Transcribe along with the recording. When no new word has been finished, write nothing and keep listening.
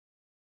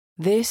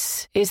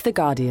This is The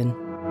Guardian.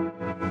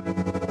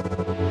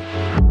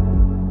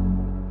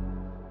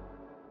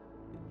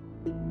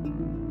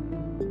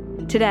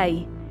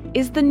 Today,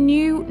 is the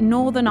new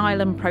Northern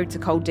Ireland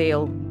Protocol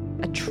deal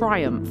a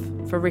triumph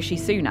for Rishi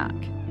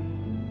Sunak?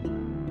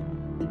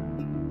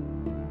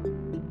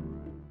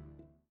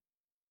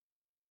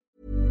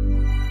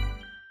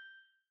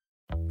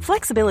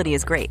 Flexibility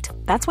is great.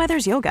 That's why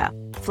there's yoga.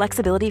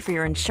 Flexibility for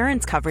your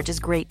insurance coverage is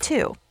great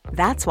too.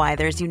 That's why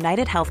there's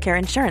United Healthcare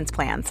Insurance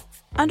Plans.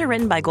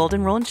 Underwritten by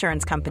Golden Rule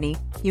Insurance Company,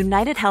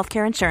 United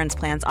Healthcare Insurance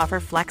Plans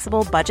offer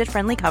flexible,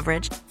 budget-friendly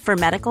coverage for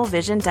medical,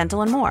 vision,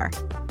 dental, and more.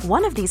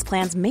 One of these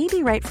plans may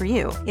be right for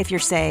you if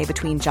you're, say,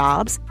 between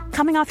jobs,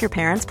 coming off your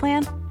parents'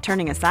 plan,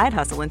 turning a side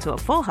hustle into a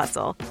full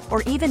hustle,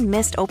 or even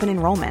missed open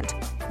enrollment.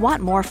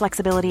 Want more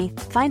flexibility?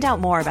 Find out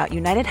more about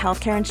United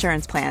Healthcare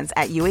Insurance Plans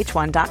at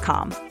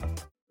uh1.com.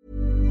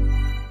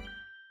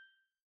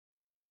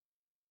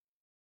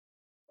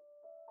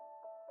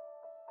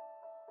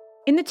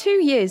 In the 2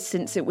 years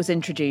since it was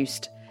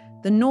introduced,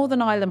 the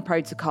Northern Ireland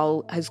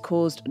Protocol has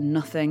caused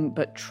nothing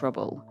but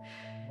trouble.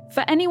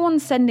 For anyone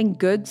sending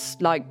goods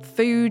like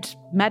food,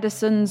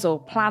 medicines or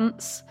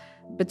plants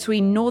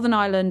between Northern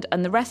Ireland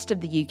and the rest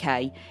of the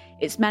UK,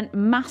 it's meant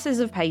masses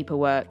of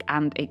paperwork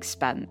and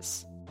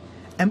expense.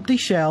 Empty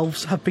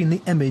shelves have been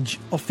the image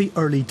of the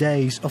early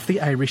days of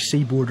the Irish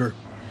sea border,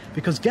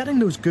 because getting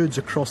those goods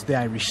across the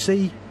Irish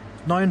Sea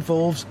now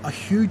involves a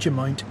huge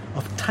amount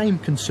of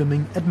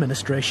time-consuming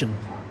administration.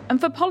 And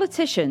for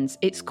politicians,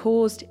 it's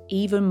caused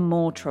even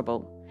more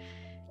trouble.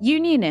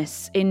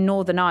 Unionists in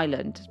Northern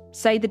Ireland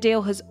say the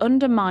deal has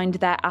undermined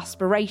their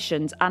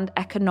aspirations and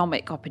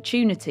economic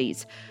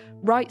opportunities,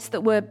 rights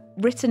that were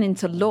written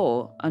into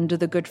law under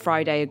the Good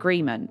Friday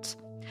Agreement.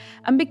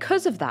 And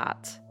because of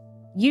that,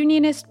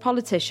 unionist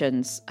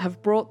politicians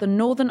have brought the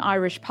Northern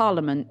Irish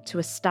Parliament to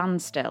a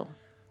standstill.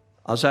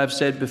 As I've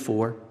said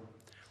before,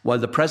 while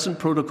the present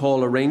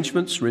protocol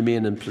arrangements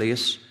remain in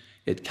place,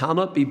 it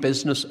cannot be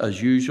business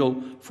as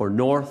usual for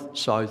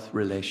North-South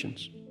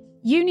relations.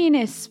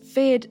 Unionists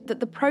feared that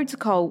the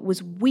protocol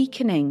was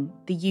weakening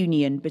the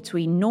union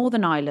between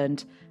Northern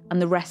Ireland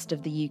and the rest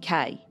of the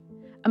UK,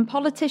 and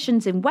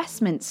politicians in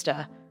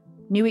Westminster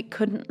knew it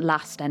couldn't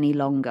last any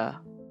longer.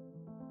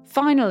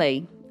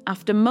 Finally,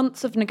 after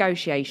months of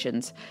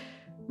negotiations,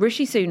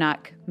 Rishi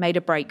Sunak made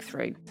a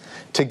breakthrough.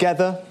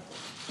 Together,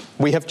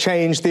 we have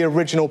changed the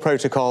original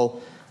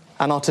protocol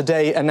and are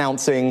today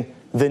announcing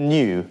the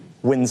new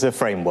Windsor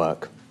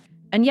Framework.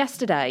 And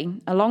yesterday,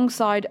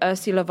 alongside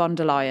Ursula von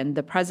der Leyen,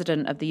 the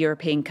President of the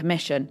European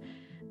Commission,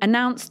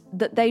 announced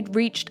that they'd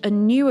reached a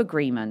new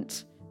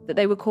agreement that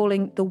they were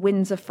calling the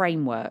Windsor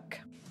Framework.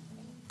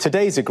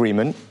 Today's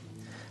agreement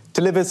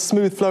delivers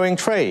smooth-flowing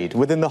trade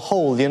within the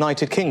whole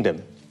United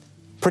Kingdom,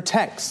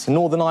 protects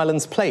Northern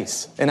Ireland's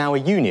place in our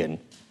union,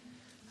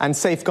 and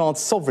safeguards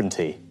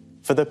sovereignty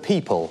for the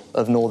people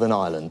of Northern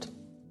Ireland.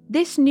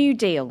 This new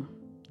deal,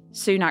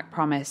 Sunak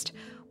promised,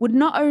 would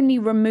not only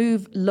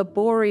remove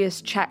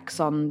laborious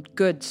checks on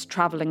goods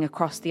travelling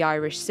across the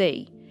Irish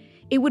Sea,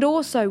 it would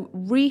also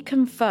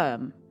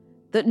reconfirm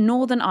that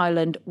Northern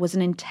Ireland was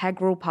an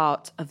integral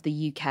part of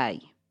the UK.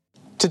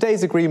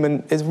 Today's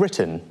agreement is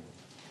written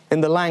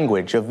in the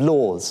language of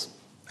laws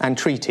and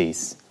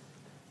treaties.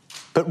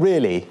 But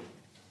really,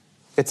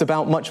 it's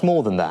about much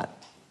more than that.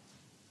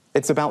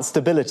 It's about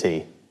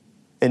stability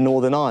in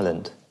Northern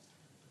Ireland.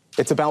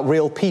 It's about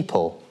real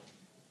people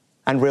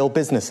and real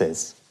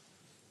businesses.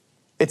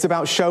 It's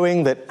about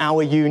showing that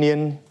our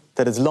union,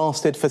 that has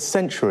lasted for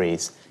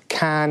centuries,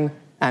 can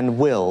and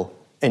will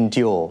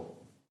endure.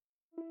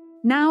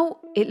 Now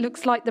it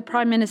looks like the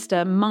Prime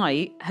Minister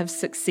might have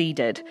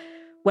succeeded,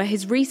 where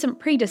his recent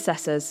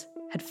predecessors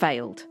had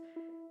failed.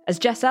 As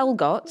Jess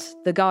Elgott,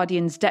 The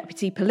Guardian's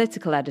deputy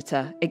political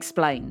editor,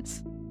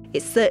 explains.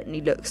 It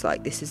certainly looks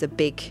like this is a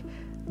big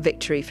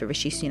victory for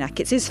Rishi Sunak.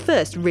 It's his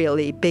first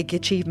really big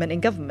achievement in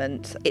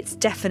government. It's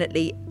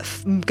definitely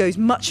goes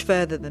much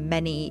further than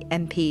many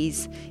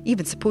MPs,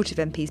 even supportive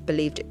MPs,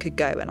 believed it could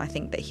go, and I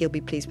think that he'll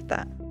be pleased with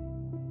that.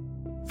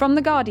 From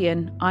The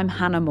Guardian, I'm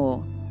Hannah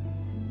Moore.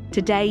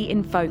 Today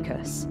in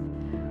Focus,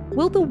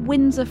 will the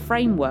Windsor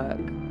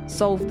Framework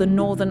solve the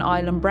Northern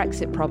Ireland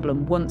Brexit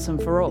problem once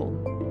and for all?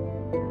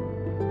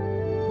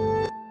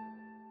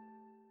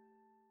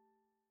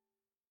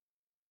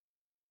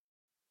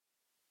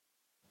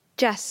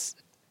 Jess,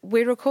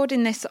 we're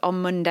recording this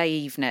on Monday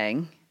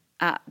evening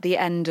at the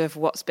end of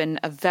what's been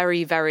a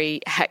very,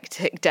 very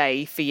hectic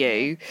day for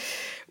you.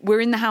 We're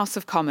in the House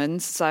of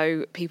Commons,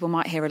 so people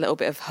might hear a little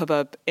bit of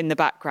hubbub in the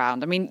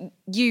background. I mean,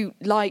 you,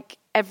 like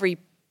every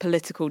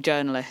political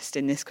journalist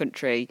in this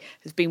country,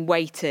 has been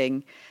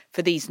waiting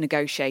for these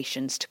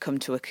negotiations to come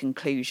to a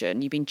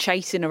conclusion. You've been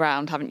chasing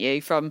around, haven't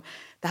you, from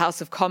the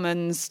House of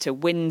Commons to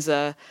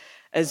Windsor,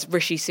 as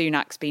Rishi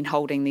Sunak's been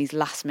holding these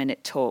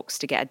last-minute talks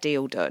to get a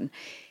deal done.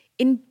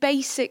 In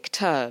basic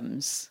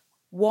terms,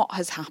 what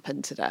has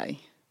happened today?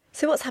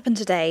 So what's happened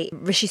today,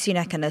 Rishi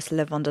Sunak and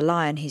Ursula von der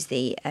Leyen, who's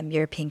the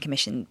European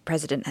Commission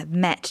president, have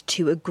met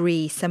to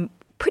agree some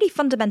pretty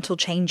fundamental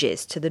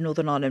changes to the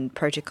Northern Ireland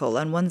Protocol,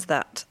 and ones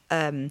that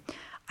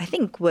I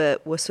think were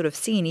sort of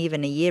seen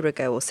even a year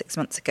ago or 6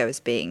 months ago as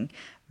being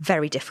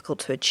very difficult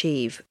to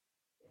achieve.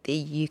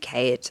 The UK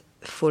had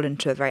fallen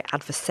into a very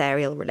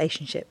adversarial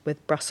relationship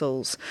with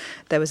Brussels.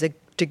 There was a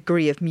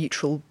degree of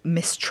mutual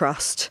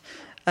mistrust.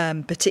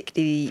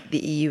 Particularly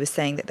the EU was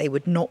saying that they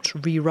would not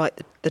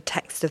rewrite the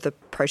text of the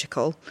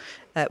protocol,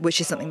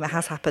 which is something that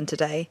has happened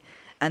today.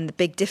 And the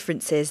big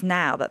difference is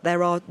now that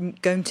there are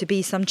going to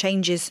be some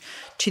changes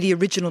to the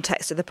original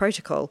text of the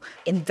protocol.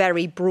 In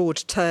very broad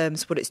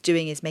terms, what it's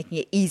doing is making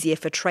it easier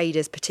for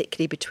traders,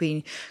 particularly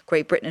between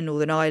Great Britain and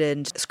Northern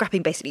Ireland,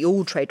 scrapping basically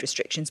all trade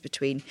restrictions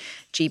between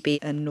GB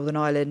and Northern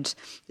Ireland.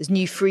 There's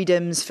new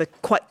freedoms for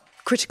quite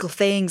critical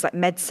things like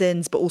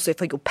medicines, but also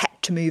for your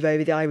pet to move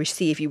over the Irish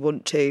Sea if you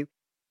want to.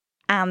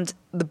 And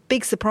the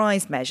big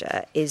surprise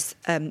measure is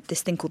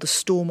this thing called the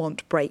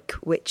Stormont Break,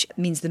 which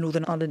means the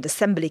Northern Ireland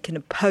Assembly can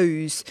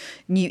oppose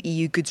new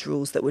EU goods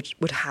rules that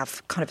would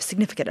have kind of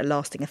significant and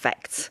lasting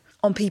effects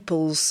on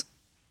people's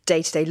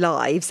day-to-day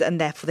lives,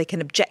 and therefore they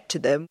can object to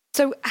them.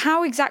 So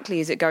how exactly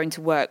is it going to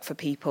work for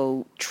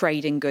people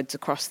trading goods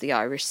across the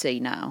Irish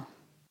Sea now?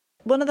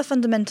 One of the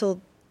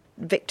fundamental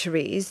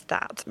victories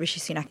that Rishi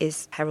Sunak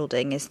is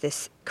heralding is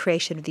this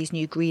creation of these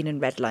new green and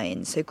red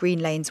lanes. So green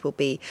lanes will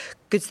be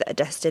goods that are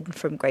destined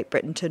from Great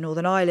Britain to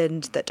Northern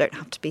Ireland that don't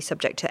have to be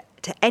subject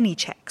to any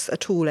checks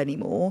at all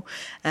anymore,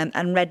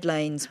 and red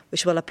lanes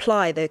which will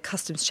apply the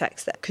customs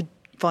checks that could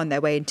find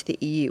their way into the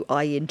EU,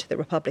 i.e. into the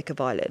Republic of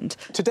Ireland.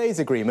 Today's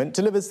agreement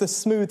delivers the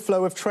smooth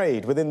flow of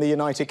trade within the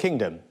United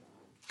Kingdom.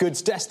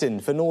 Goods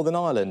destined for Northern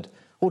Ireland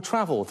will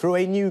travel through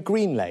a new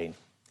green lane.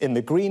 In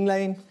the green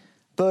lane,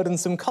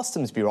 burdensome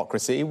customs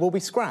bureaucracy will be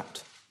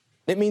scrapped.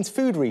 It means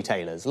food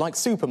retailers like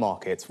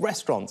supermarkets,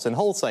 restaurants and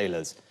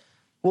wholesalers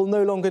will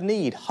no longer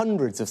need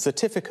hundreds of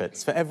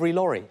certificates for every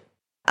lorry.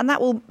 And that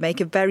will make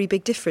a very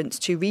big difference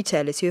to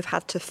retailers who have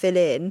had to fill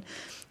in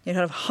kind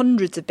of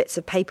hundreds of bits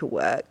of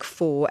paperwork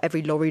for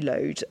every lorry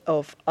load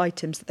of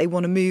items that they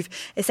want to move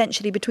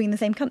essentially between the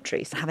same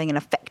countries. Having an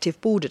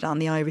effective border down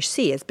the Irish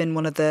Sea has been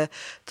one of the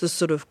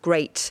sort of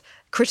great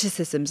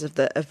criticisms of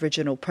the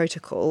original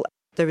protocol.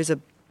 There is a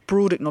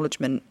broad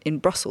acknowledgement in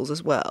Brussels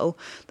as well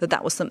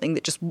that was something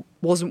that just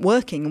wasn't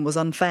working and was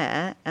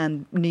unfair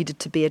and needed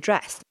to be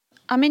addressed.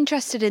 I'm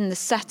interested in the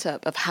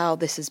setup of how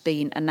this has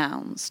been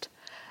announced.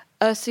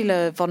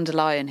 Ursula von der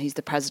Leyen, who's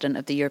the president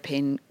of the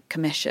European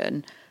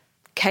Commission,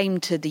 came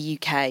to the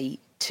UK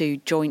to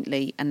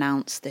jointly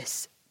announce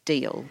this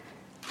deal.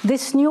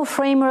 This new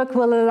framework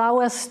will allow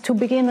us to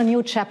begin a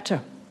new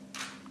chapter.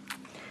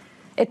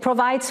 It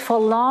provides for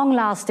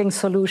long-lasting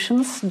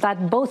solutions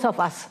that both of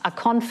us are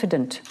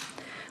confident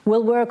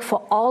will work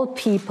for all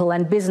people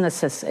and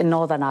businesses in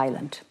Northern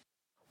Ireland.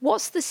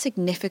 What's the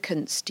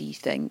significance, do you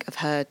think, of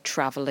her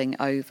travelling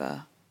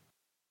over?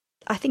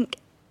 I think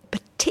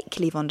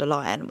particularly von der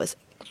Leyen was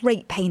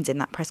great pains in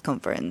that press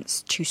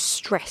conference to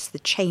stress the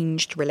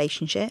changed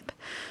relationship.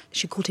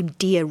 She called him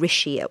Dear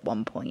Rishi at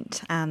one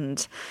point,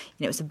 and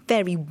it was a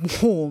very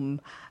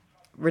warm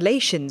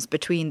relations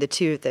between the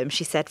two of them.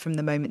 She said from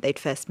the moment they'd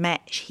first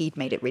met, he'd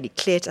made it really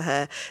clear to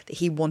her that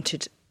he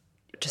wanted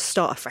to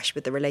start afresh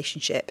with the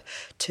relationship,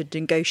 to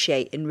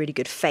negotiate in really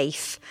good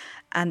faith,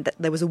 and that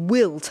there was a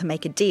will to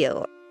make a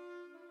deal.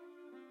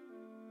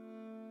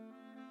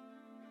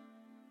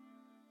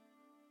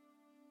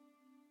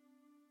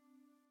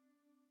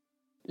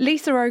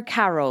 Lisa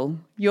O'Carroll,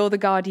 you're The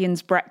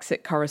Guardian's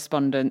Brexit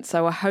correspondent,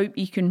 so I hope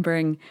you can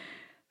bring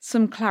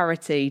some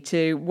clarity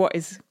to what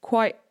is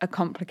quite a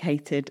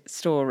complicated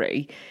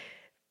story.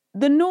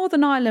 The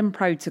Northern Ireland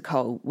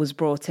Protocol was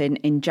brought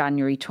in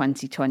January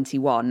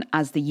 2021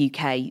 as the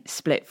UK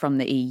split from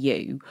the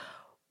EU.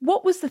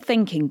 What was the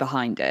thinking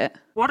behind it?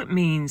 What it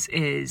means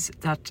is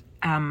that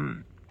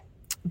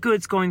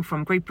goods going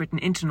from Great Britain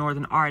into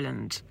Northern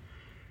Ireland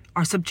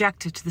are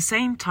subjected to the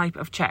same type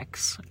of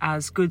checks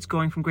as goods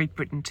going from Great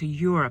Britain to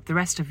Europe, the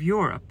rest of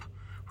Europe,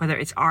 whether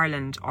it's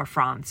Ireland or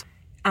France.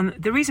 And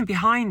the reason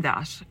behind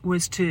that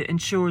was to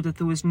ensure that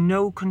there was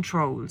no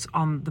controls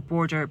on the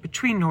border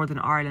between Northern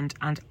Ireland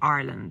and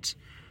Ireland.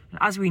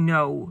 As we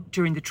know,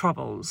 during the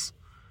Troubles,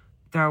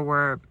 there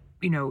were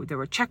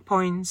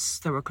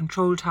checkpoints, there were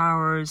control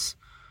towers,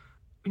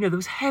 there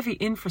was heavy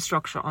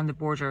infrastructure on the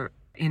border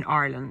in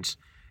Ireland,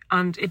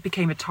 and it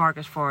became a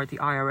target for the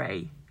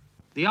IRA.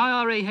 The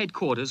IRA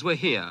headquarters were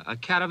here, a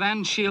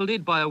caravan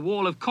shielded by a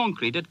wall of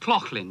concrete at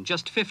Cloughlin,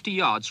 just 50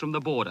 yards from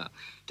the border.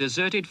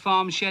 Deserted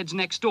farm sheds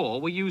next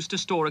door were used to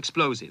store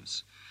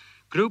explosives.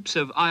 Groups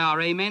of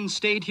IRA men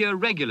stayed here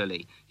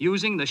regularly,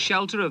 using the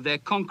shelter of their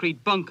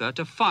concrete bunker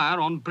to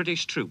fire on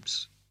British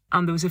troops.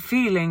 And there was a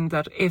feeling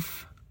that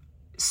if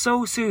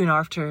so soon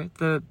after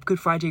the Good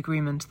Friday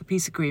Agreement, the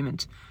peace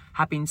agreement,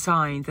 had been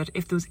signed, that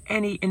if there was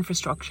any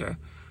infrastructure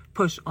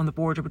put on the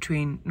border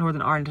between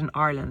Northern Ireland and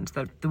Ireland,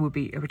 that there would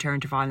be a return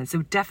to violence. There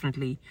would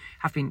definitely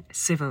have been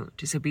civil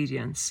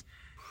disobedience.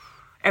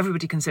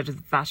 Everybody considered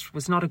that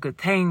was not a good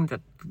thing, that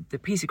the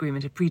peace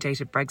agreement had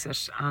predated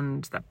Brexit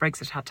and that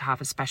Brexit had to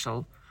have a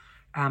special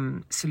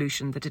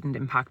solution that didn't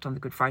impact on the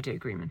Good Friday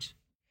Agreement.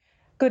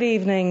 Good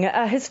evening.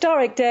 A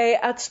historic day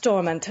at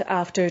Stormont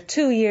after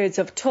 2 years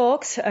of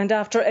talks and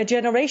after a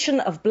generation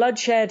of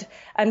bloodshed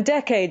and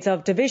decades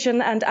of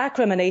division and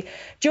acrimony,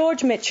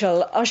 George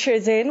Mitchell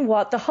ushers in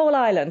what the whole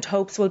island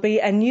hopes will be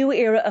a new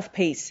era of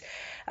peace.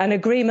 An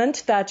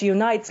agreement that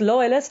unites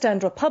Loyalist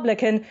and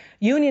Republican,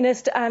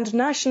 Unionist and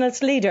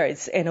Nationalist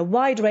leaders in a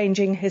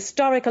wide-ranging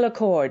historical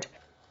accord.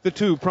 The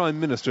two Prime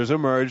Ministers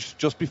emerged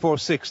just before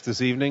 6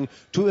 this evening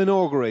to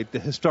inaugurate the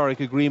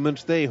historic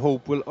agreement they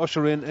hope will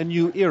usher in a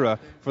new era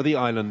for the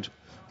island.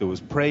 There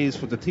was praise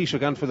for the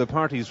Taoiseach and for the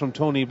parties from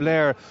Tony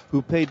Blair,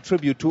 who paid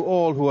tribute to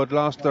all who had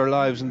lost their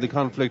lives in the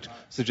conflict,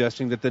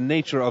 suggesting that the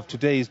nature of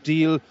today's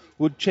deal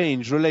would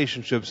change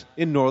relationships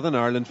in Northern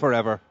Ireland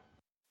forever.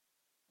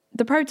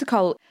 The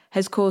protocol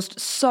has caused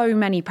so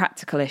many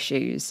practical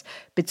issues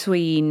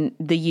between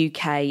the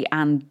UK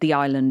and the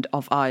island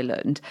of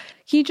Ireland.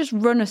 Can you just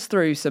run us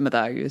through some of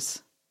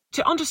those?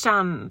 To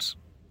understand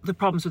the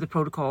problems with the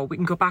protocol, we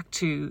can go back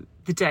to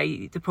the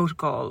day the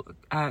protocol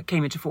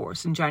came into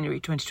force in January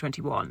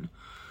 2021.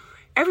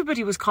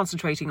 Everybody was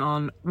concentrating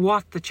on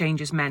what the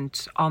changes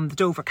meant on the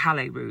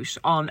Dover-Calais route,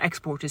 on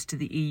exporters to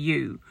the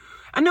EU.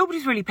 And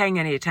nobody's really paying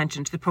any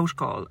attention to the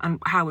protocol and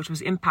how it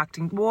was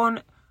impacting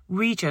one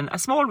region, a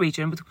small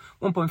region with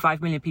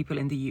 1.5 million people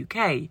in the UK.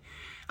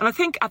 And I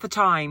think at the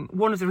time,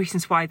 one of the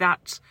reasons why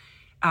that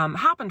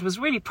happened was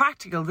really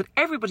practical, that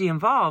everybody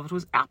involved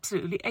was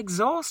absolutely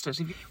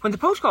exhausted when the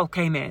protocol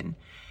came in.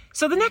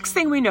 So the next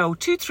thing we know,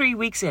 2-3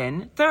 weeks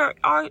in, there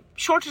are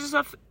shortages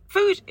of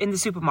food in the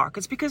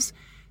supermarkets because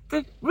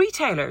the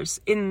retailers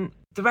in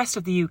the rest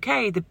of the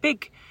UK, the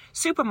big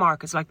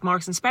supermarkets like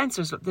Marks and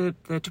Spencer's, the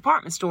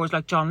department stores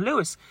like John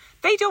Lewis,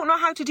 they don't know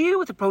how to deal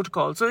with the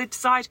protocol. So they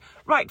decide,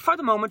 right, for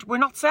the moment, we're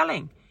not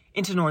selling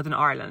into Northern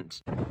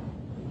Ireland.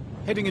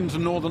 Heading into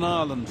Northern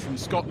Ireland from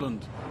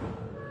Scotland,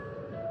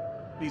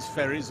 these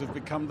ferries have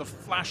become the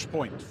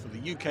flashpoint for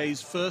the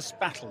UK's first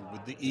battle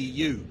with the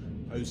EU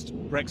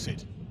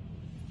post-Brexit.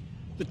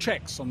 The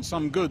checks on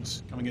some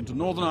goods coming into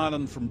Northern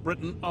Ireland from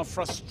Britain are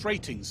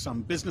frustrating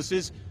some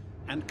businesses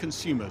and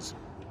consumers,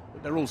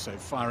 but they're also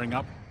firing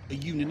up a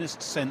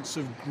unionist sense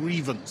of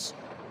grievance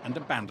and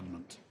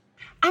abandonment.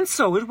 And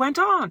so it went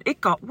on.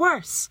 It got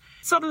worse.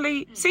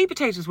 Suddenly, seed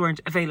potatoes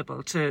weren't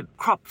available to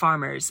crop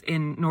farmers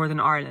in Northern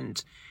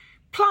Ireland.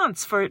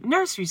 Plants for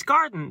nurseries,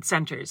 garden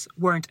centres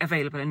weren't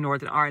available in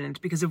Northern Ireland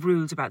because of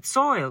rules about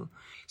soil.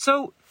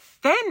 So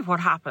then what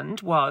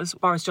happened was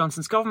Boris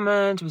Johnson's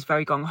government was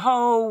very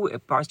gung-ho.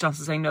 Boris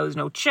Johnson saying no, there's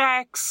no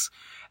checks.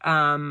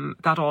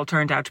 That all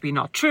turned out to be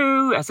not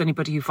true, as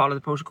anybody who followed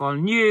the protocol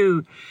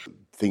knew.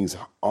 Things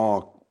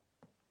are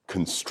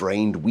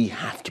constrained. We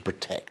have to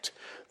protect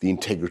the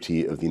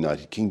integrity of the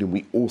United Kingdom.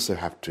 We also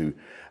have to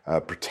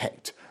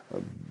protect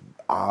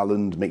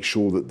Ireland, make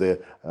sure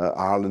that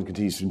Ireland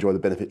continues to enjoy the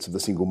benefits of the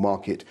single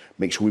market,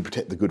 make sure we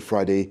protect the Good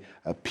Friday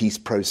peace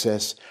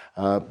process,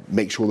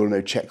 make sure there are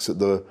no checks at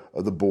the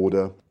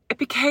border. It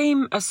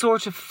became a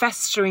sort of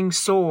festering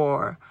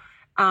sore,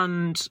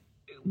 and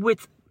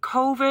with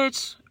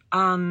COVID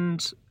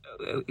and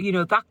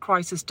that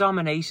crisis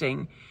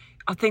dominating,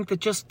 I think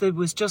that there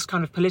was just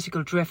kind of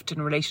political drift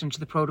in relation to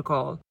the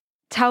protocol.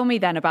 Tell me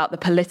then about the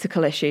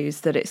political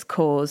issues that it's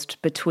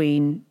caused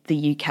between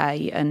the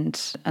UK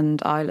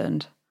and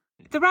Ireland.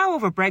 The row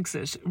over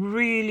Brexit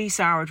really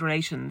soured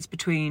relations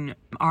between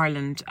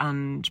Ireland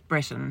and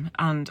Britain.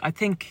 And I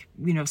think,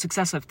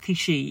 successive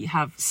Taoiseach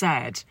have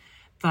said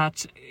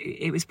that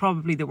it was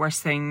probably the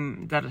worst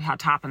thing that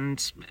had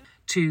happened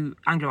to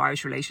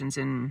Anglo-Irish relations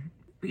in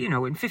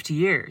 50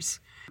 years.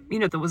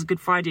 There was a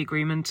Good Friday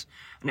Agreement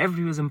and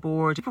everybody was on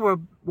board.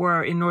 People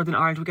were in Northern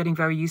Ireland were getting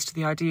very used to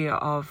the idea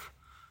of,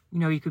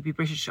 you could be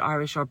British,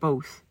 Irish or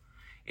both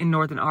in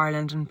Northern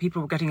Ireland, and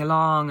people were getting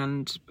along,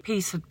 and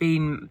peace had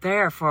been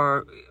there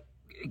for,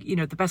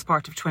 the best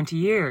part of 20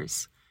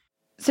 years.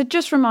 So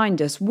just remind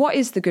us, what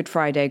is the Good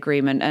Friday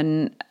Agreement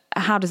and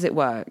how does it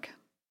work?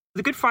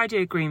 The Good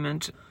Friday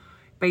Agreement,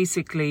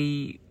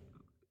 basically,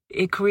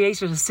 it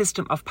created a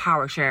system of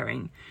power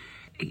sharing.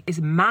 It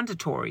is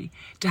mandatory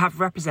to have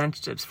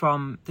representatives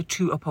from the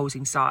two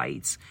opposing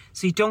sides.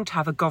 So you don't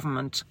have a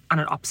government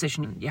and an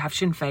opposition. You have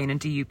Sinn Féin and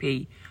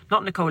DUP,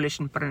 not in a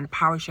coalition, but in a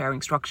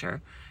power-sharing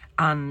structure.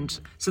 And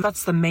so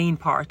that's the main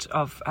part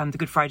of the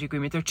Good Friday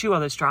Agreement. There are two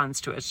other strands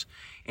to it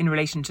in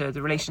relation to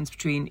the relations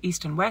between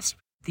East and West,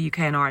 the UK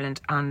and Ireland,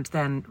 and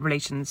then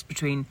relations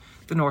between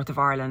the north of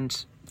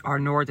Ireland, or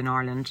Northern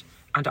Ireland,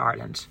 and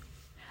Ireland.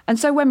 And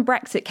so when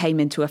Brexit came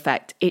into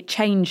effect, it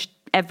changed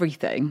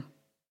everything.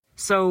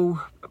 So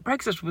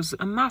Brexit was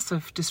a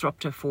massive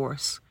disruptive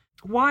force.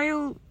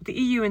 While the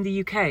EU and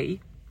the UK,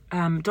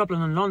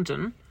 Dublin and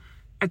London,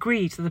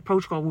 agreed that the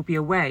protocol would be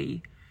a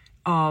way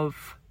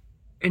of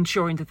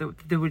ensuring that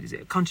there was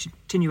a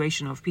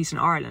continuation of peace in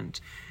Ireland,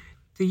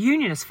 the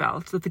Unionists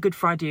felt that the Good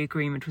Friday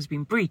Agreement was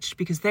being breached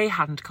because they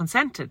hadn't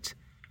consented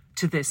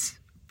to this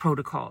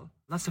protocol.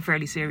 That's a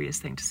fairly serious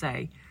thing to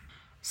say.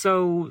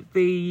 So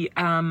the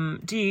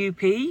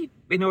DUP,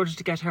 in order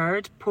to get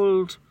heard,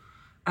 pulled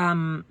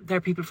There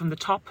are people from the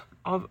top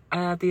of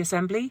the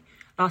Assembly.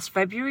 Last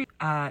February,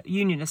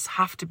 unionists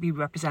have to be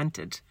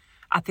represented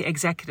at the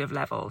executive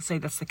level. Say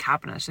that's the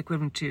cabinet,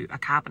 equivalent to a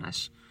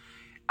cabinet.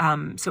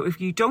 So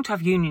if you don't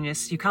have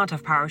unionists, you can't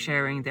have power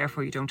sharing,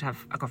 therefore you don't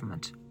have a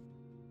government.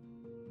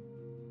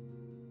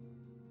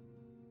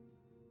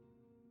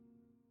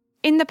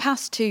 In the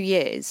past 2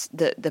 years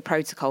that the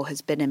protocol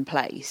has been in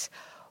place,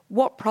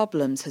 what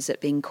problems has it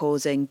been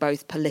causing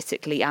both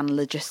politically and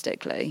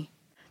logistically?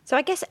 So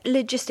I guess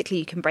logistically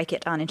you can break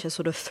it down into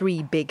sort of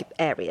three big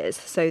areas.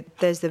 So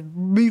there's the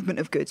movement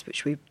of goods,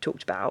 which we've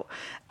talked about.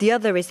 The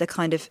other is the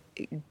kind of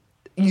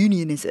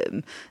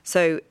unionism.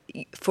 So,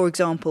 for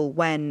example,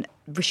 when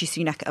Rishi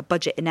Sunak at a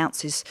budget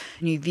announces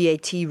new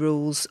VAT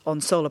rules on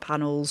solar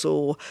panels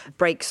or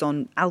brakes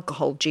on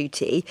alcohol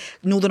duty,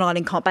 Northern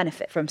Ireland can't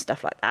benefit from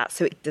stuff like that.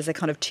 So there's a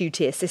kind of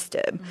two-tier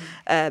system,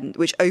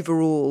 which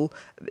overall,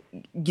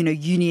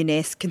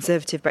 unionists,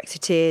 Conservative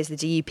Brexiteers, the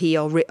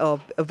DUP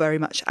are very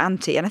much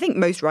anti. And I think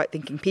most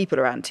right-thinking people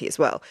are anti as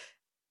well.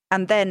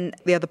 And then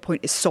the other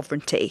point is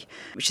sovereignty,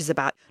 which is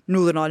about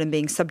Northern Ireland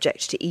being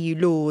subject to EU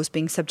laws,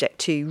 being subject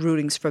to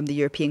rulings from the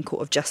European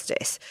Court of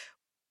Justice.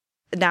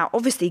 Now,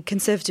 obviously,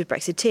 Conservative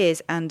Brexiteers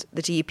and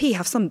the DUP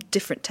have some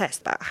different tests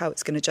about how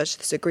it's going to judge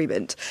this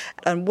agreement.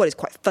 And what is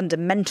quite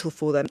fundamental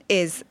for them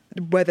is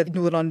whether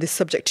Northern Ireland is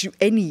subject to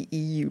any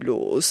EU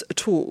laws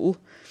at all.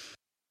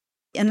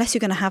 Unless you're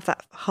going to have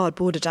that hard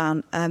border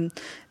down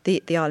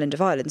the island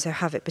of Ireland, so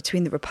have it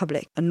between the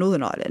Republic and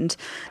Northern Ireland,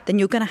 then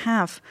you're going to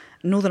have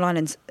Northern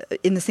Ireland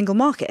in the single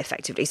market,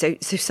 effectively, so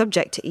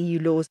subject to EU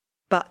laws.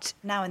 But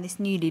now in this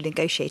newly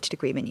negotiated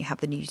agreement, you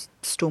have the new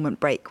Stormont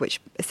break, which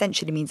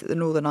essentially means that the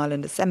Northern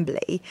Ireland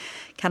Assembly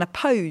can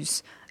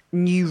oppose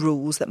new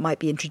rules that might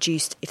be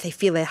introduced if they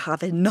feel they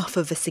have enough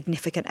of a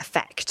significant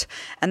effect.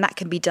 And that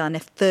can be done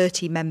if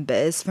 30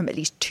 members from at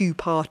least two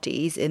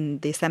parties in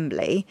the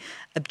Assembly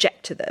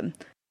object to them.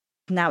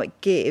 Now it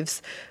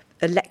gives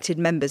elected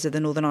members of the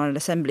Northern Ireland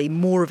Assembly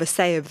more of a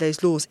say over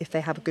those laws if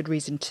they have a good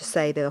reason to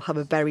say they'll have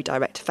a very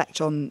direct effect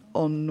on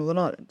Northern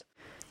Ireland.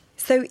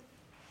 So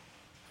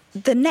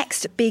the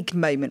next big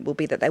moment will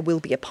be that there will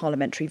be a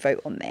parliamentary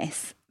vote on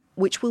this,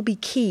 which will be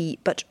key,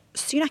 but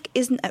Sunak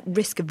isn't at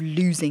risk of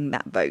losing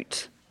that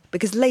vote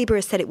because Labour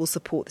has said it will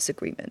support this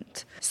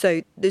agreement.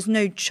 So there's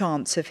no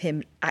chance of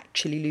him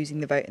actually losing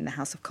the vote in the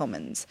House of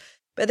Commons.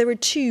 But there are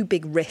two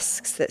big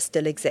risks that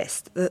still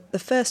exist. The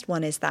first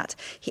one is that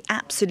he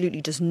absolutely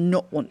does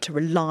not want to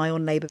rely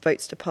on Labour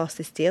votes to pass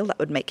this deal. That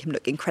would make him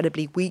look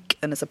incredibly weak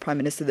and as a Prime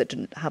Minister that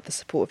didn't have the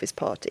support of his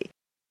party.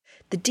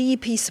 The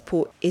DUP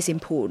support is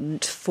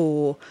important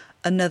for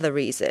another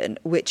reason,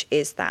 which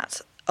is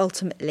that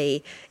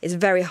ultimately, it's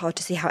very hard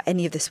to see how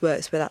any of this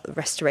works without the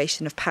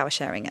restoration of power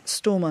sharing at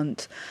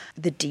Stormont.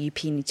 The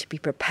DUP need to be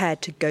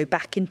prepared to go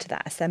back into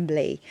that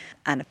assembly,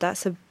 and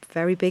that's a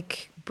very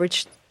big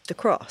bridge to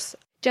cross.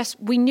 Jess,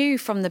 we knew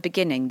from the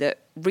beginning that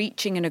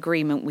reaching an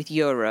agreement with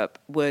Europe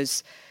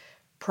was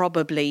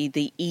probably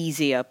the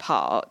easier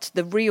part.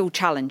 The real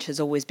challenge has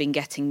always been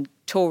getting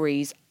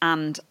Tories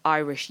and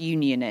Irish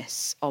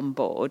unionists on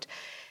board.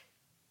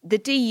 The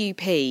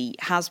DUP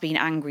has been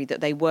angry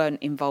that they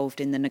weren't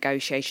involved in the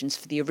negotiations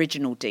for the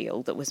original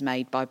deal that was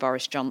made by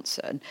Boris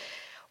Johnson.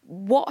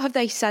 What have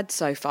they said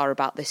so far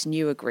about this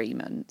new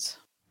agreement?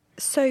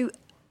 So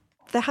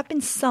there have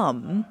been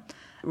some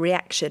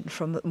reaction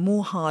from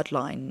more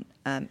hardline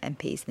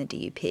MPs in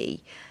the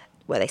DUP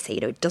where they say,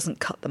 it doesn't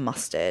cut the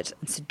mustard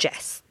and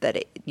suggests that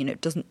it,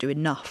 doesn't do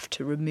enough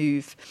to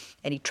remove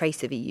any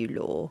trace of EU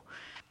law.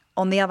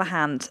 On the other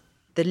hand,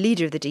 the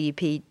leader of the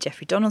DUP,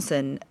 Jeffrey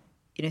Donaldson,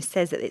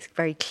 says that it's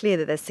very clear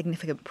that there's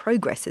significant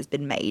progress has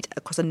been made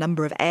across a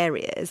number of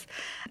areas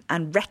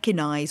and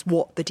recognise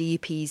what the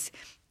DUP's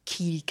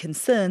key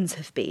concerns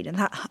have been. And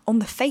that, on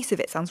the face of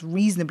it, sounds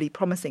reasonably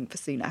promising for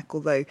Sunak,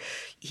 although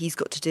he's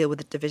got to deal with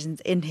the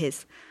divisions in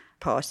his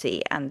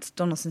party. And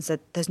Donaldson said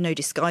there's no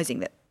disguising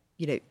that,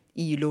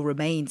 EU law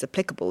remains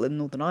applicable in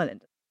Northern Ireland.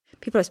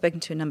 People I've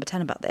spoken to in Number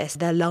 10 about this,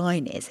 their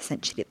line is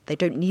essentially that they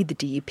don't need the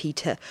DUP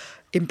to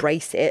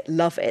embrace it,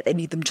 love it. They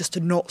need them just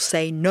to not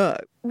say no.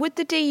 Would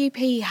the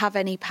DUP have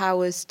any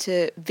powers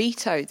to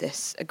veto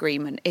this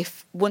agreement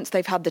if once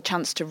they've had the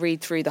chance to read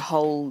through the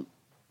whole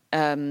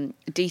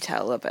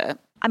detail of it?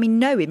 I mean,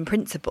 no, in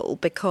principle,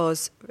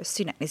 because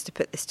Sunak needs to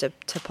put this to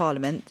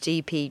Parliament.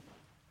 The DUP,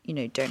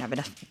 don't have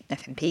enough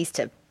MPs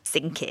to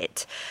sink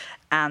it.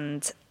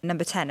 And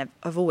Number 10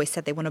 have always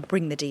said they want to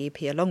bring the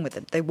DUP along with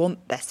them. They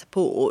want their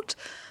support,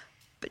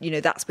 but,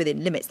 that's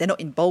within limits. They're not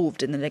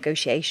involved in the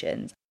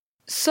negotiations.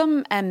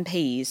 Some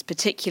MPs,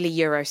 particularly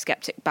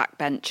Eurosceptic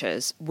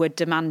backbenchers, were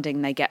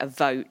demanding they get a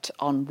vote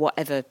on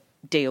whatever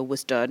deal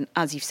was done.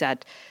 As you've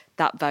said,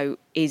 that vote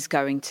is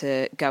going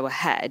to go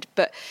ahead.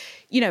 But,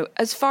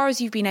 as far as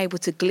you've been able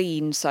to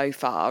glean so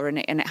far, and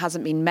it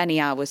hasn't been many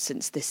hours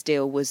since this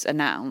deal was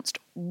announced,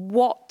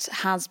 what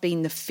has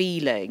been the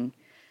feeling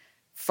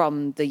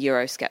from the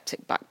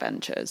Eurosceptic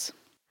backbenchers?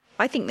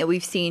 I think that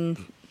we've seen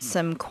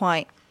some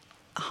quite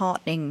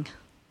heartening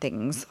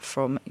things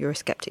from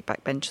Eurosceptic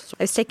backbenchers.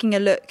 I was taking a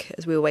look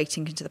as we were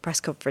waiting into the press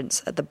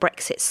conference at the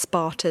Brexit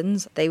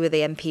Spartans. They were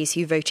the MPs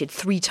who voted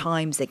 3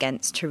 times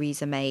against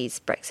Theresa May's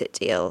Brexit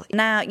deal.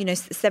 Now,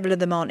 several of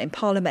them aren't in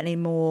Parliament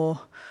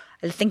anymore.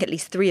 I think at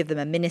least 3 of them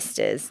are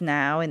ministers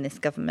now in this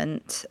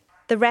government.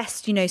 The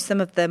rest, some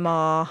of them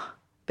are a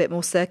bit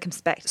more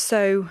circumspect.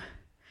 So,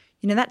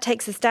 that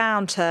takes us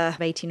down to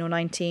 18 or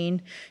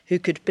 19 who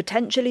could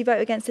potentially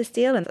vote against this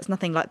deal. And that's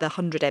nothing like the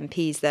 100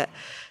 MPs that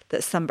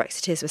some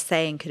Brexiteers were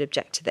saying could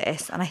object to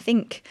this. And I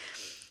think,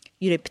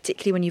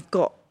 particularly when you've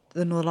got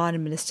the Northern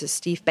Ireland Minister,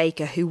 Steve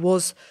Baker, who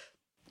was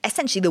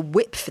essentially the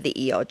whip for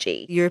the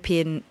ERG,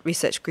 European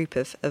research group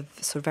of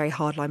sort of very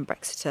hardline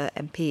Brexiter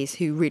MPs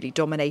who really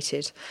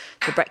dominated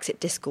the Brexit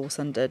discourse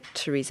under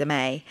Theresa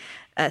May.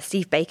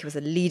 Steve Baker was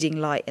a leading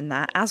light in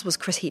that, as was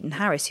Chris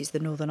Heaton-Harris, who's the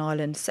Northern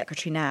Ireland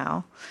Secretary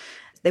now.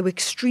 They were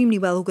extremely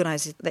well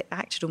organised. They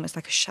acted almost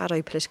like a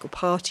shadow political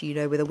party,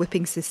 with a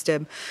whipping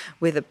system,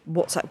 with a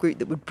WhatsApp group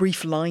that would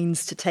brief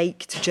lines to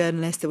take to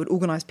journalists, that would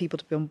organise people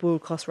to be on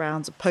broadcast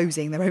rounds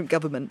opposing their own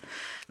government.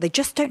 They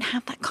just don't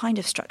have that kind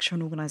of structure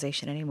and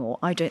organisation anymore,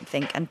 I don't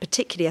think. And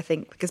particularly, I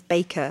think, because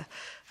Baker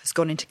has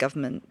gone into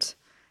government,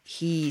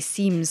 he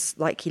seems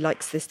like he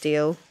likes this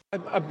deal.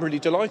 I'm really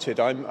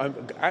delighted. I'm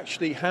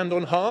actually, hand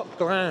on heart,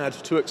 glad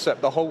to accept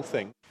the whole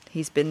thing.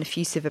 He's been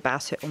effusive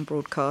about it on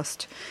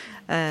broadcast.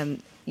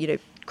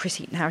 Chris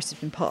Heaton-Harris has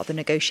been part of the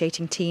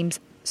negotiating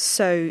teams.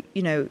 So,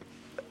 I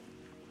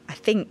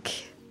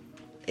think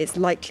it's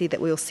likely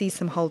that we'll see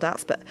some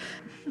holdouts. But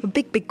a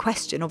big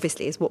question,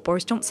 obviously, is what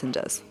Boris Johnson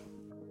does.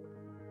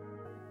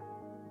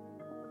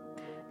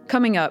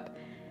 Coming up,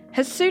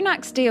 has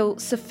Sunak's deal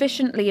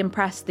sufficiently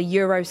impressed the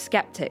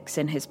Eurosceptics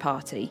in his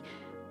party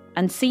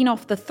and seen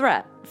off the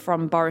threat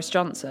from Boris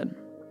Johnson?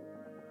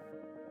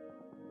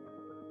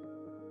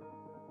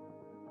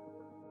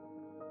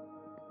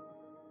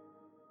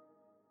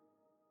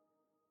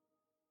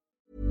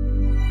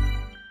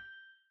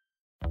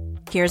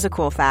 Here's a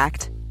cool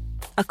fact.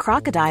 A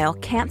crocodile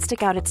can't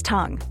stick out its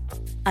tongue.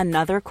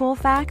 Another cool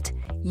fact,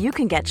 you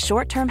can get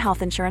short-term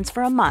health insurance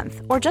for a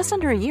month or just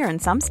under a year in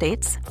some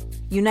states.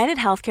 United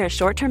Healthcare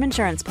short-term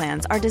insurance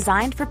plans are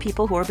designed for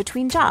people who are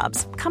between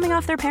jobs, coming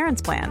off their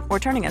parents' plan, or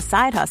turning a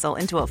side hustle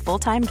into a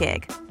full-time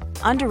gig.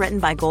 Underwritten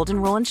by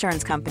Golden Rule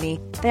Insurance Company,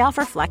 they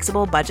offer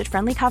flexible,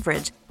 budget-friendly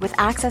coverage with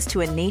access to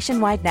a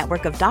nationwide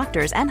network of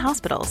doctors and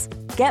hospitals.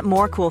 Get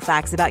more cool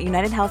facts about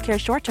United Healthcare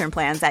short-term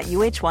plans at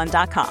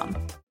uh1.com.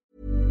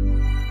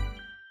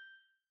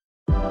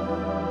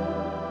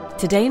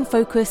 Today in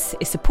Focus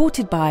is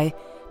supported by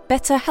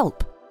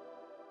BetterHelp.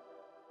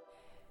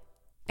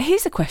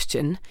 Here's a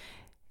question.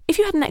 If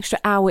you had an extra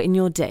hour in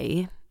your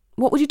day,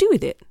 what would you do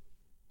with it?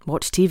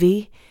 Watch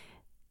TV?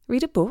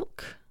 Read a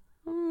book?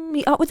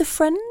 Meet up with a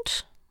friend?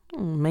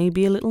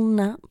 Maybe a little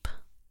nap?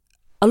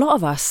 A lot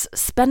of us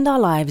spend our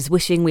lives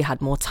wishing we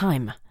had more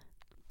time.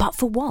 But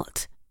for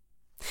what?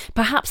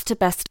 Perhaps to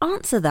best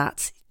answer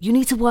that, you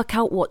need to work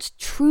out what's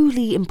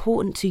truly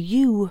important to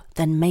you,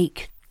 then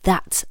make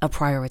that a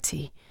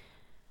priority.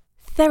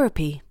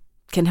 Therapy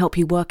can help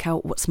you work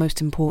out what's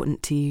most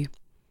important to you.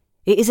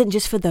 It isn't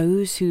just for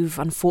those who've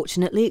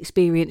unfortunately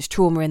experienced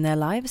trauma in their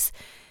lives.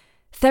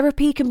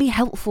 Therapy can be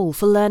helpful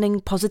for learning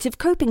positive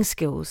coping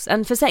skills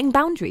and for setting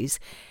boundaries.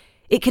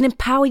 It can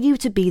empower you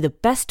to be the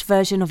best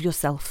version of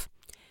yourself.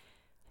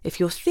 If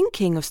you're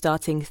thinking of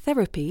starting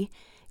therapy,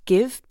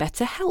 give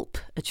BetterHelp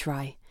a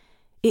try.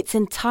 It's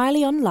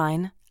entirely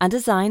online and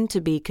designed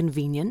to be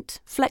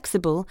convenient,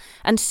 flexible,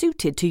 and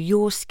suited to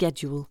your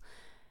schedule.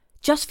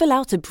 Just fill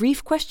out a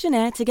brief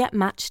questionnaire to get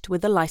matched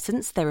with a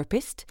licensed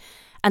therapist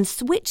and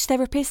switch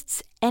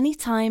therapists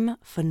anytime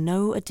for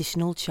no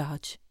additional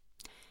charge.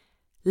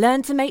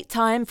 Learn to make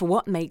time for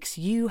what makes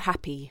you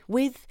happy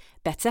with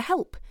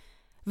BetterHelp.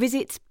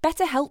 Visit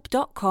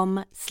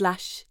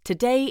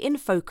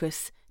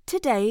betterhelp.com/todayinfocus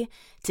today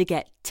to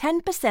get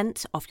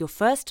 10% off your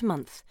first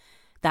month.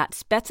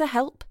 That's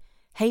BetterHelp,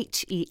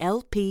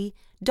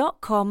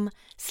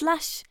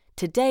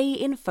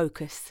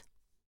 HELP.com/todayinfocus.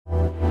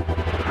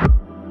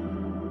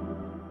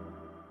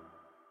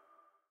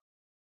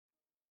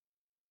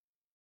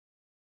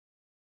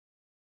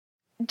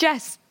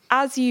 Jess,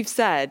 as you've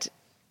said,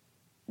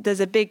 there's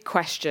a big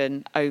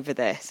question over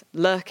this.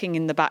 Lurking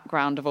in the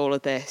background of all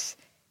of this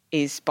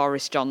is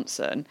Boris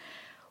Johnson.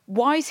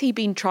 Why has he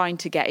been trying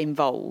to get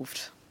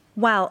involved?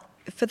 Well,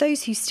 for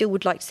those who still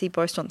would like to see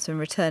Boris Johnson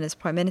return as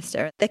Prime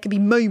Minister, there can be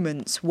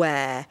moments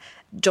where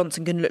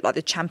Johnson can look like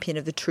the champion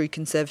of the true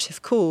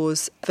Conservative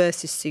cause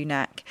versus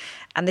Sunak.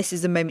 And this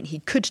is the moment he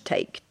could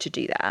take to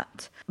do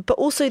that. But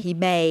also he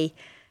may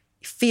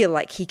feel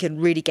like he can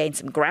really gain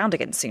some ground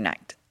against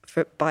Sunak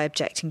by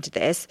objecting to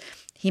this.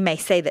 He may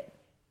say that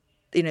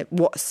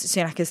what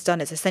Sunak has done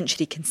is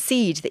essentially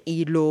concede that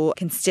EU law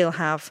can still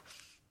have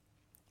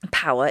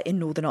power in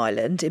Northern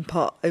Ireland, in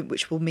part,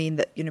 which will mean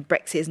that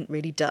Brexit isn't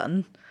really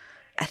done.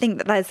 I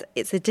think that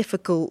it's a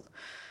difficult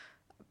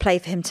play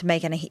for him to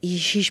make, and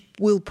he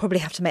will probably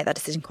have to make that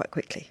decision quite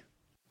quickly.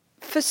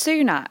 For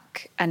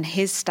Sunak and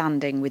his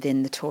standing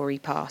within the Tory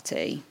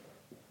party,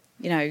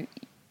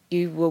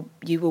 You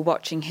were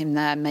watching him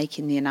there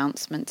making the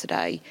announcement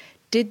today.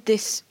 Did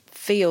this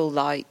feel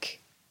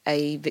like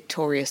a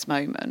victorious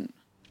moment?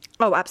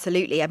 Oh,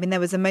 absolutely. I mean, there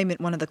was a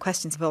moment, one of the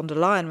questions von der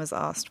Leyen was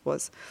asked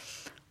was,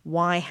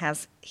 why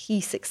has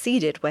he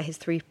succeeded where his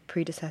three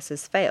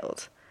predecessors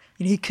failed?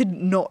 You know, he could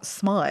not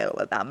smile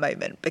at that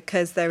moment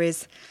because there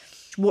is,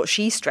 what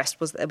she stressed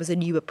was that there was a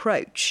new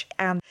approach.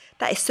 And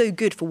that is so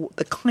good for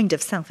the kind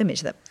of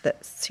self-image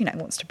that Sunak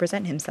wants to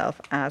present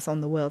himself as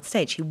on the world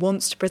stage. He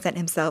wants to present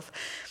himself,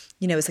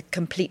 you know, as a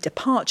complete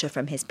departure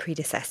from his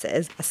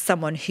predecessors, as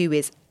someone who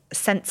is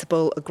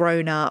sensible, a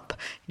grown-up,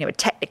 you know, a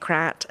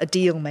technocrat, a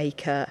deal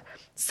maker,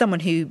 someone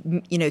who,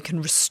 you know,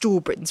 can restore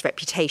Britain's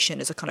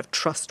reputation as a kind of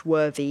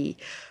trustworthy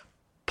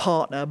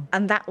partner.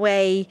 And that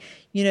way,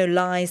 you know,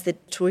 lies the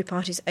Tory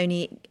party's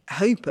only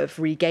hope of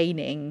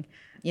regaining,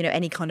 you know,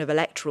 any kind of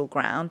electoral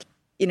ground.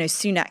 You know,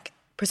 Sunak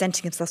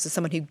presenting himself as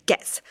someone who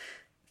gets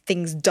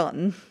things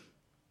done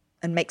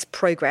and makes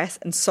progress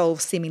and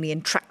solves seemingly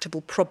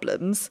intractable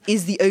problems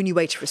is the only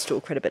way to restore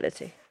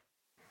credibility.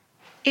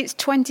 It's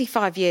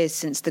 25 years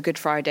since the Good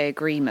Friday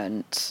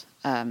Agreement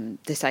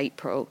this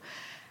April,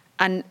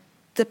 and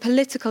the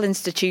political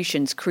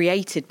institutions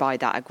created by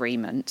that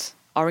agreement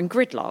are in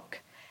gridlock.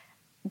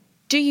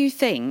 Do you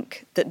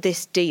think that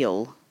this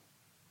deal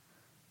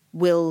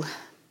will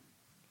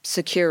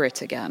secure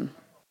it again?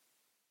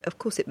 Of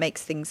course, it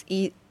makes things,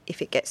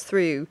 if it gets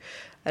through,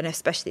 and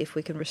especially if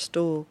we can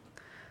restore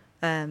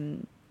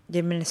the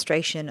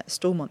administration at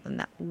Stormont, then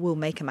that will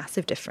make a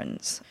massive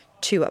difference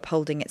to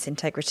upholding its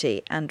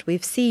integrity. And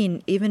we've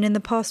seen, even in the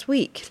past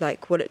week,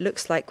 like what it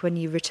looks like when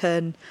you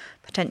return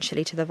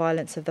potentially to the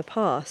violence of the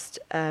past,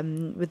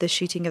 with the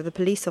shooting of the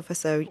police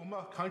officer.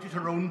 County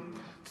Tyrone,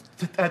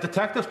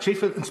 Detective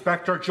Chief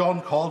Inspector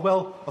John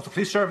Caldwell of the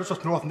Police Service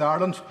of Northern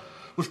Ireland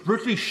was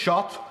brutally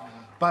shot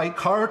by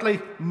cowardly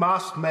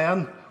masked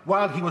men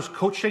while he was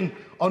coaching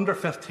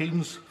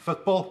under-15s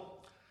football.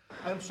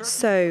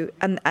 So,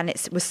 and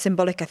it was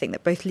symbolic, I think,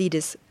 that both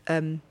leaders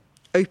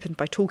opened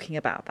by talking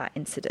about that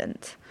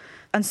incident.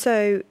 And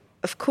so,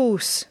 of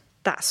course,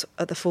 that's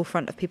at the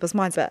forefront of people's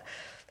minds. But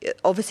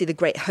obviously the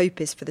great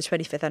hope is for the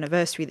 25th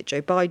anniversary that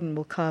Joe Biden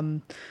will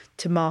come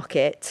to mark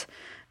it.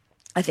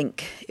 I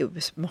think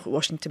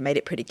Washington made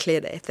it pretty clear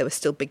that if there were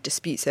still big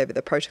disputes over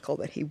the protocol,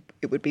 that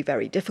it would be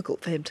very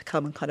difficult for him to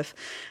come and kind of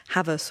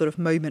have a sort of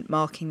moment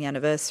marking the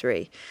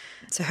anniversary.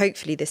 So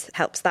hopefully this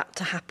helps that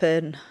to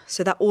happen,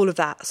 so that all of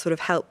that sort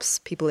of helps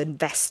people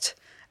invest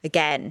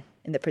again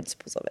in the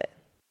principles of it.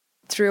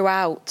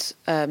 Throughout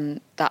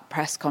that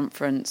press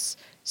conference,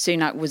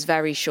 Sunak was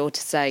very sure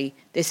to say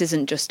this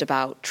isn't just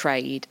about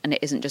trade and it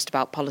isn't just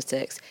about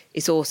politics.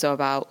 It's also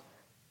about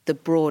the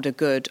broader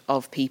good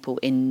of people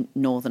in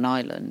Northern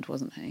Ireland,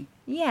 wasn't he?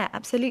 Yeah,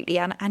 absolutely.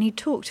 And he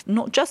talked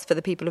not just for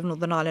the people of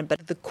Northern Ireland,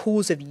 but the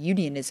cause of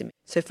unionism.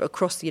 So for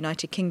across the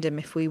United Kingdom,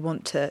 if we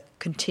want to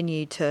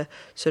continue to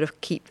sort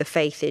of keep the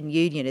faith in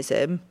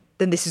unionism,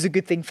 then this is a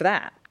good thing for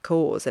that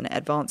cause, and it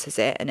advances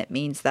it. And it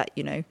means that,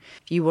 you know,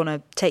 if you want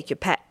to take your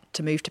pet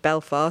to move to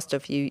Belfast,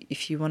 or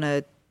if you want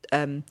to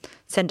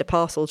send a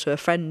parcel to a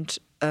friend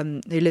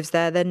who lives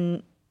there,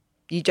 then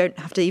you don't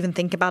have to even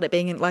think about it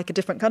being in like a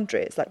different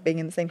country. It's like being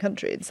in the same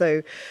country. And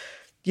so,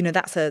 you know,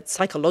 that's a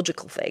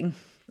psychological thing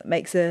that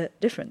makes a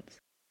difference.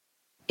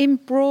 In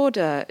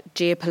broader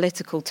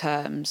geopolitical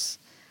terms,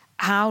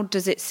 how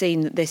does it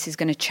seem that this is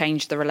going to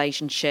change the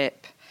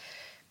relationship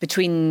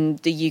between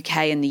the UK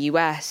and the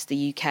US,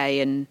 the UK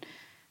and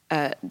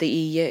the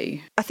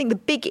EU? I think the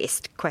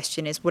biggest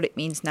question is what it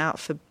means now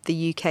for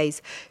the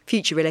UK's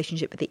future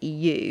relationship with the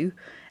EU.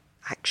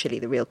 Actually,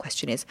 the real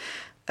question is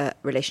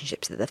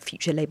relationships that the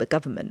future Labour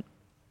government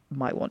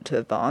might want to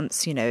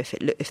advance. You know,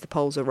 if the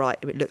polls are right,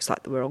 it looks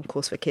like we're on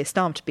course for Keir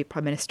Starmer to be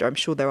Prime Minister. I'm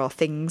sure there are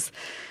things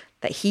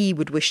that he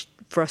would wish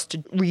for us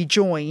to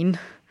rejoin.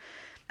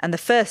 And the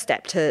first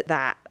step to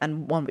that,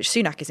 and one which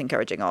Sunak is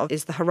encouraging of,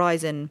 is the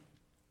Horizon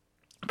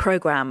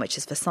programme, which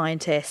is for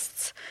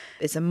scientists.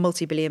 It's a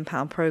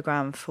multi-billion-pound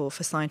programme for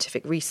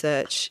scientific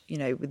research. You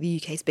know, with the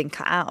UK's been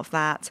cut out of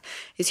that.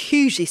 It's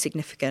hugely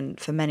significant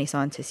for many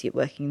scientists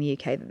working in the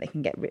UK that they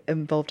can get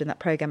involved in that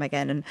programme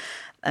again.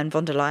 And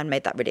von der Leyen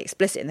made that really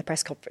explicit in the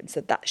press conference,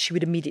 that she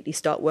would immediately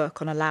start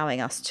work on allowing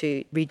us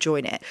to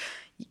rejoin it.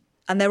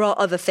 And there are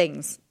other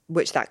things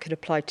which that could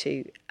apply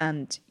to,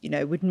 and, you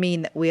know, would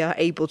mean that we are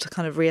able to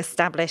kind of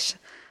re-establish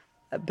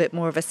a bit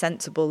more of a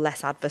sensible,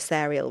 less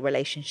adversarial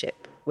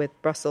relationship with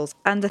Brussels.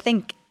 And I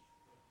think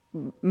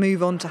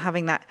move on to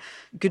having that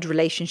good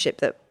relationship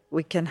that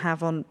we can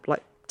have on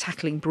like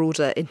tackling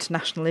broader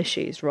international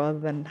issues rather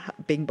than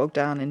being bogged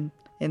down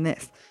in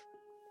this.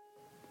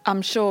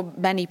 I'm sure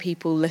many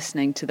people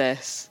listening to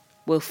this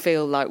will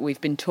feel like we've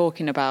been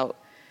talking about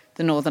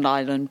the Northern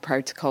Ireland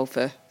Protocol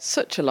for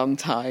such a long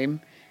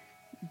time.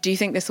 Do you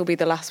think this will be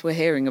the last we're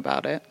hearing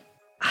about it?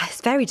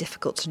 It's very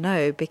difficult to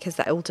know, because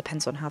that all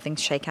depends on how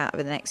things shake out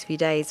over the next few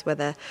days,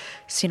 whether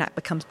Sunak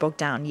becomes bogged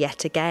down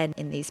yet again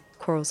in these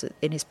quarrels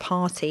in his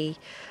party,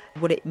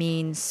 what it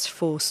means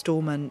for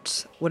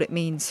Stormont, what it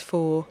means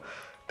for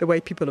the way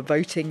people are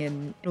voting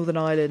in Northern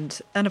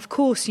Ireland. And of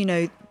course,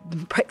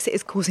 Brexit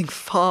is causing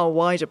far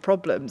wider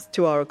problems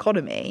to our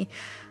economy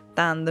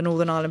than the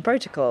Northern Ireland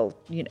Protocol,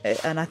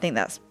 and I think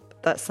that's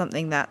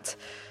something that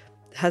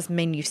has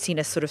meant you've seen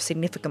a sort of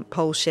significant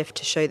poll shift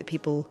to show that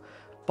people,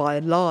 by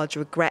and large,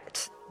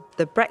 regret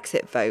the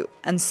Brexit vote.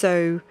 And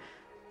so,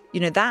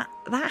 that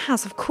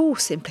has, of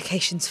course,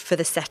 implications for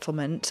the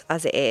settlement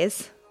as it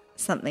is,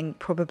 something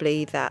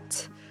probably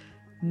that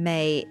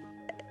may,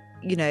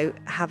 there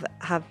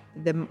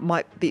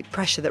might be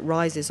pressure that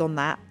rises on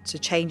that to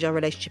change our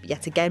relationship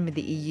yet again with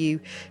the EU,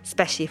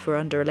 especially if we're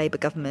under a Labour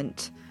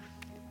government.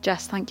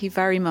 Jess, thank you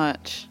very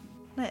much.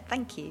 No,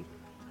 thank you.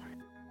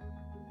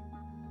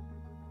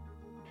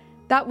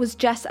 That was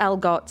Jess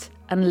Elgott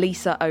and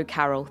Lisa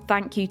O'Carroll.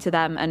 Thank you to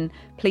them, and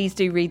please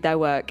do read their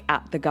work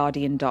at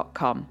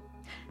theguardian.com.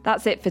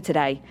 That's it for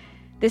today.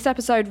 This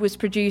episode was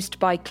produced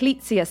by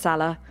Cleetsia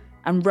Sala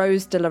and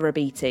Rose de la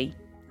Rabiti.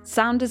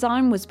 Sound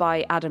design was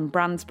by Adam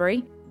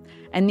Bransbury,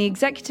 and the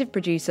executive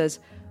producers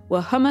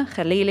were Huma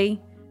Khalili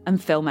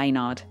and Phil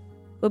Maynard.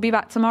 We'll be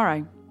back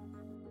tomorrow.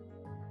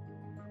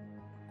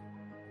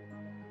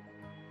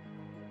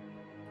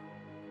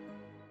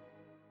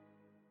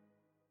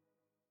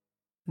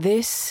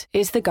 This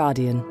is The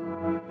Guardian.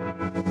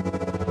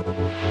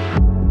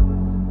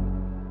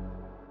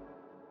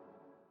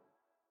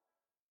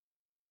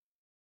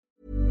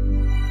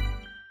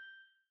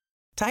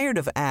 Tired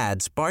of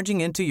ads barging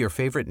into your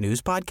favorite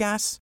news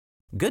podcasts?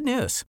 Good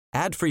news.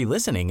 Ad-free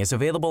listening is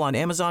available on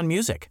Amazon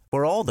Music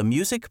for all the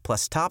music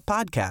plus top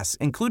podcasts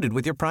included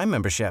with your Prime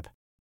membership.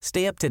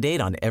 Stay up to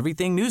date on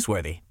everything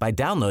newsworthy by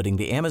downloading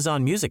the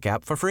Amazon Music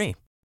app for free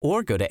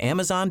or go to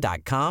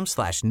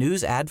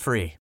amazon.com/news ad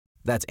free.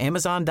 That's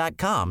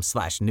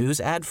amazon.com/news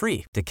ad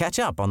free to catch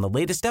up on the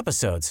latest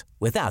episodes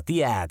without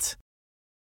the ads.